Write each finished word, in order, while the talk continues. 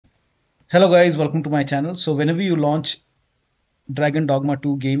Hello guys, welcome to my channel. So whenever you launch Dragon Dogma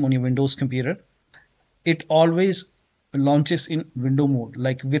 2 game on your Windows computer, it always launches in window mode,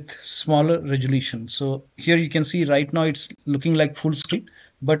 like with smaller resolution. So here you can see right now it's looking like full screen,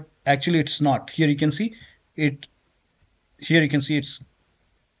 but actually it's not. Here you can see it. Here you can see it's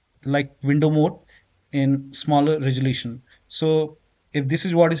like window mode in smaller resolution. So if this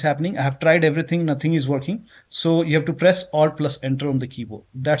is what is happening, I have tried everything, nothing is working. So you have to press Alt plus Enter on the keyboard.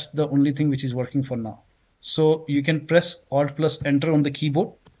 That's the only thing which is working for now. So you can press Alt plus Enter on the keyboard.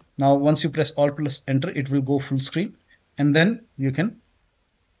 Now once you press Alt plus Enter, it will go full screen, and then you can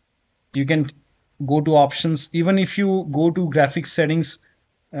go to options. Even if you go to graphics settings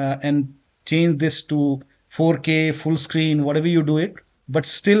and change this to 4K full screen, whatever you do it, but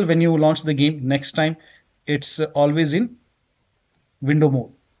still when you launch the game next time, it's always in window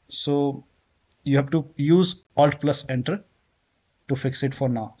mode. So you have to use Alt plus Enter to fix it for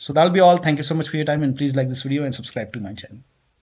now. So that'll be all. Thank you so much for your time, and please like this video and subscribe to my channel.